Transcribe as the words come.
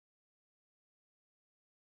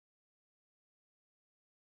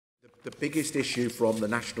The biggest issue from the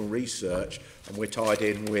national research, and we're tied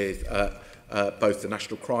in with both the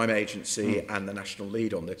National Crime Agency and the national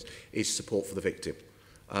lead on this, is support for the victim.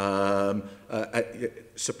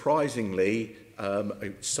 Surprisingly,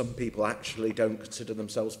 some people actually don't consider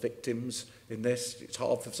themselves victims in this. It's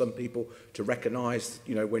hard for some people to recognise,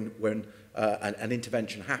 you know, when an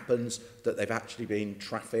intervention happens, that they've actually been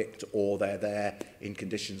trafficked or they're there in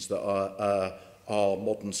conditions that are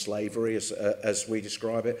modern slavery, as we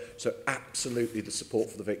describe it. So absolutely the support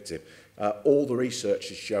for the victim. All the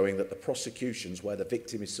research is showing that the prosecutions where the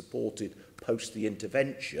victim is supported post the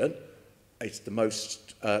intervention, it's the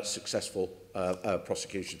most successful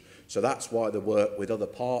prosecution. So that's why the work with other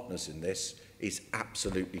partners in this is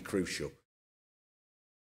absolutely crucial.